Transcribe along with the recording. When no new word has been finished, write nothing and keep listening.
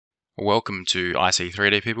Welcome to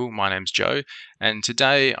IC3D people. My name's Joe, and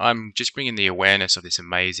today I'm just bringing the awareness of this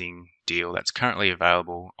amazing deal that's currently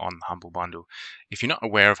available on Humble Bundle. If you're not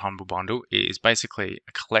aware of Humble Bundle, it is basically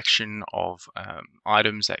a collection of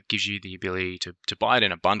items that gives you the ability to buy it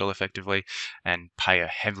in a bundle effectively and pay a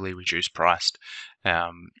heavily reduced price.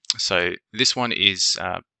 So this one is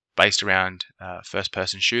based around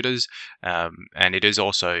first-person shooters, and it is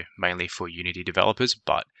also mainly for Unity developers,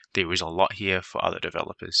 but there is a lot here for other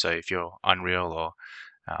developers. So if you're Unreal or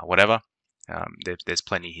whatever, there's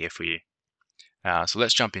plenty here for you. So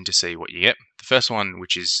let's jump in to see what you get. The first one,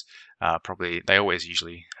 which is probably, they always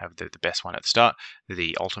usually have the best one at the start,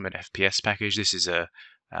 the Ultimate FPS package. This is a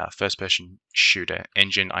first-person shooter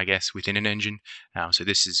engine, I guess, within an engine. So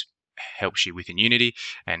this helps you within Unity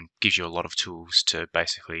and gives you a lot of tools to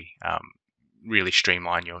basically really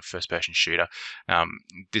streamline your first-person shooter.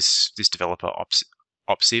 This developer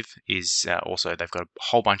Opsiv is also, they've got a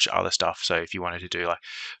whole bunch of other stuff. So if you wanted to do like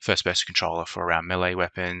first person controller for around melee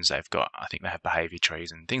weapons, they've got, I think they have behavior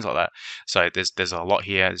trees and things like that. So there's a lot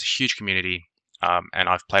here. There's a huge community, and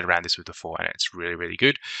I've played around this with before, and it's really, really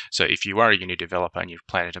good. So if you are a Unity developer and you're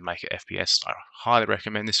planning to make an FPS, I highly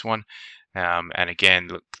recommend this one. And again,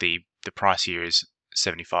 look, the price here is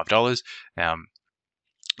 $75.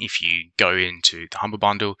 If you go into the Humble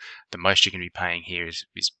Bundle, the most you're going to be paying here is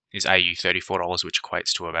AU $34, which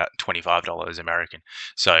equates to about $25 American.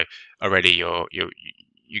 So already you're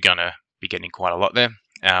gonna be getting quite a lot there.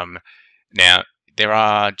 Now there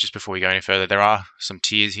are, just before we go any further, there are some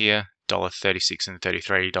tiers here. $36 and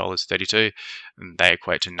 $33.32, and they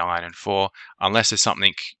equate to 9 and 4. Unless there's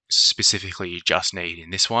something specifically you just need in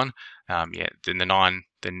this one, then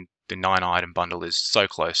the 9 item bundle is so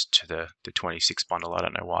close to the 26 bundle. I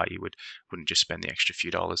don't know why you wouldn't just spend the extra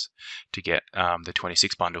few dollars to get the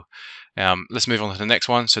 26 bundle. Let's move on to the next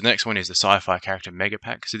one. So the next one is the Sci-Fi Character Mega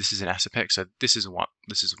Pack. So this is an asset pack. So this is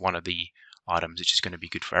one of the items which is going to be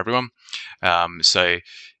good for everyone. So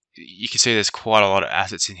you can see there's quite a lot of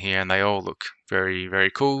assets in here, and they all look very,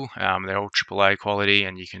 very cool. They're all AAA quality,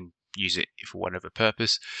 and you can use it for whatever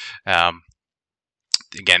purpose.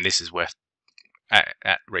 Again, this is worth,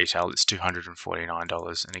 at retail, it's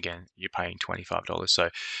 $249, and again, you're paying $25. So,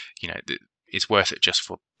 it's worth it just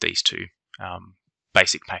for these two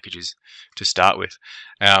basic packages to start with.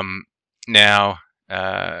 Now,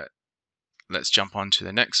 let's jump on to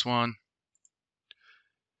the next one.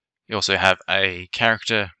 You also have a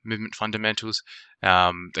character movement fundamentals.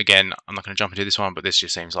 Again, I'm not going to jump into this one, but this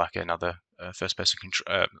just seems like another first-person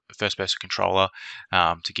controller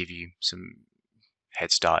to give you some head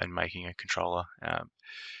start in making a controller.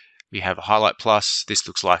 We have a highlight plus. This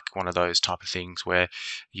looks like one of those type of things where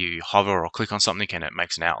you hover or click on something and it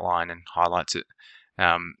makes an outline and highlights it.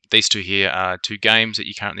 These two here are two games that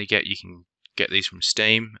you currently get. You can get these from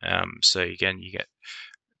Steam. So again, you get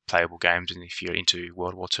playable games, and if you're into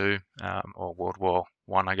World War II or World War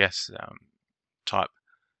I, I guess, type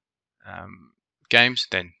games,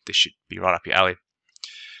 then this should be right up your alley.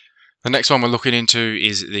 The next one we're looking into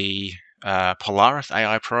is the Polaris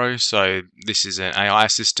AI Pro. So this is an AI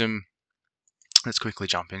system. Let's quickly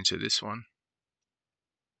jump into this one.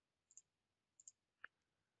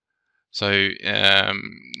 So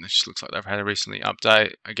this looks like they've had a recently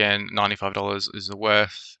update. Again, $95 is the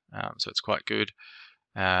worth, so it's quite good.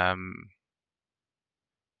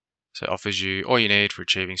 So it offers you all you need for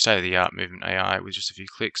achieving state-of-the-art movement AI with just a few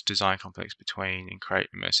clicks, design complex between and create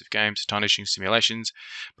immersive games, astonishing simulations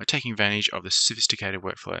by taking advantage of the sophisticated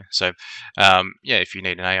workflow. So if you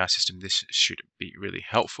need an AI system, this should be really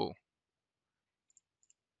helpful.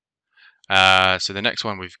 So the next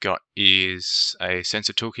one we've got is a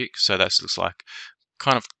sensor toolkit. So that looks like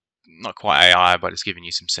kind of not quite AI, but it's giving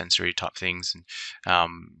you some sensory type things and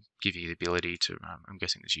giving you the ability to, I'm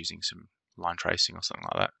guessing it's using some line tracing or something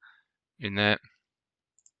like that in there.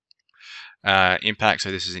 Impact,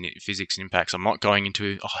 so this is in physics and impacts. I'm not going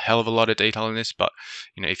into a hell of a lot of detail in this, but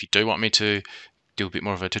if you do want me to do a bit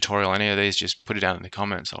more of a tutorial on any of these, just put it down in the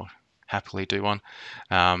comments. I'll happily do one.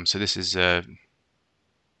 So this is this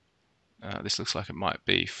looks like it might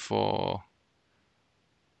be for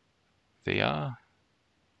VR.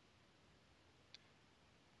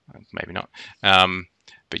 Maybe not.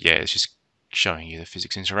 But yeah, it's just showing you the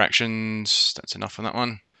physics interactions. That's enough on that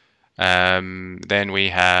one. Then we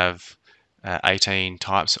have 18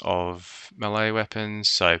 types of melee weapons.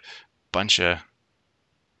 So a bunch of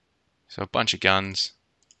guns.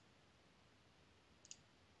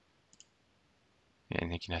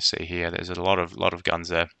 And you can see here, there's a lot of guns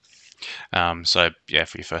there. So yeah,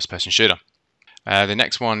 for your first-person shooter. The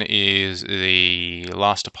next one is the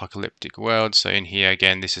Last Apocalyptic World. So in here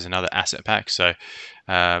again, this is another asset pack. So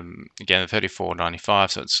again,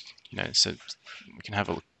 $34.95. So it's so we can have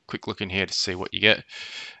a quick look in here to see what you get.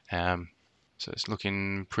 So it's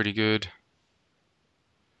looking pretty good.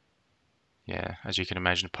 Yeah, as you can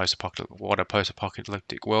imagine, what a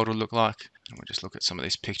post-apocalyptic world would look like. And we'll just look at some of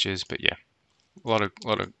these pictures. But yeah, a lot of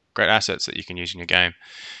great assets that you can use in your game.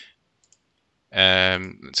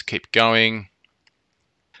 Let's keep going.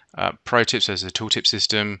 Protips as a tooltip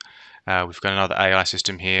system. We've got another AI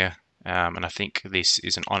system here, and I think this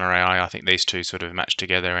is an Honor AI. I think these two sort of match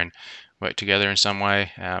together and work together in some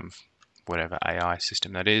way. Whatever AI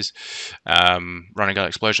system that is. Running gun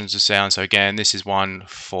explosions of sound. So again, this is one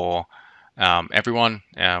for everyone,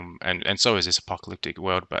 and so is this apocalyptic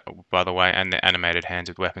world. But by the way, and the animated hands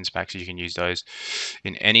with weapons packs, you can use those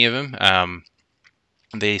in any of them.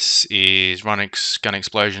 This is gun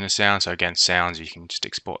explosion of sound. So again, sounds, you can just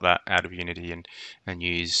export that out of Unity and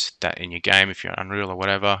use that in your game if you're Unreal or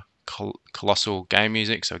whatever. Colossal game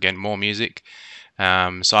music. So again, more music.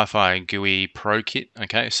 Sci-fi GUI Pro Kit.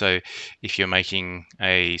 Okay, so if you're making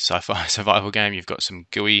a sci-fi survival game, you've got some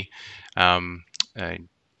GUI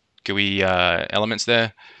elements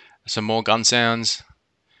there. Some more gun sounds.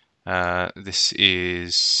 This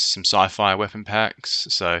is some sci-fi weapon packs.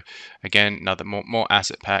 So again, another more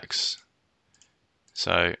asset packs.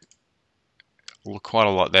 So quite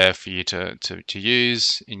a lot there for you to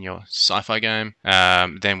use in your sci-fi game.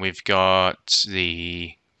 Then we've got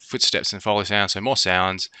the footsteps and foley sounds, so more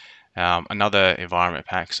sounds. Another environment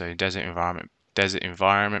pack, so desert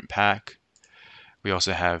environment pack. We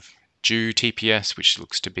also have Dew TPS, which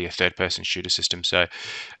looks to be a third-person shooter system. So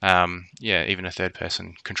yeah, even a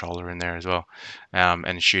third-person controller in there as well,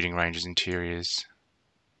 and shooting ranges, interiors.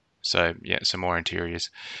 So yeah, some more interiors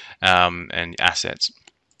and assets.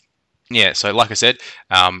 Yeah, so like I said,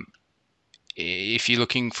 if you're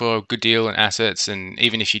looking for a good deal on assets, and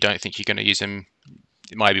even if you don't think you're going to use them,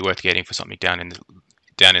 it might be worth getting for something down in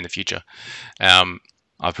the future.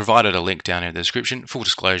 I've provided a link down in the description. Full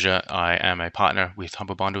disclosure, I am a partner with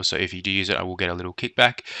Humble Bundle, so if you do use it, I will get a little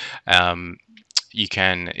kickback.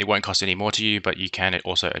 It won't cost any more to you, but you can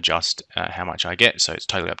also adjust how much I get, so it's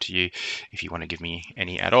totally up to you if you want to give me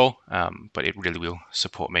any at all, but it really will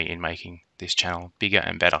support me in making this channel bigger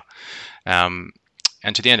and better. And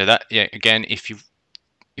to the end of that, yeah, again, if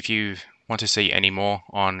you want to see any more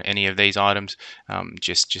on any of these items,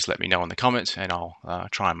 just let me know in the comments, and I'll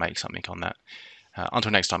try and make something on that.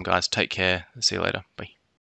 Until next time, guys, take care. See you later. Bye.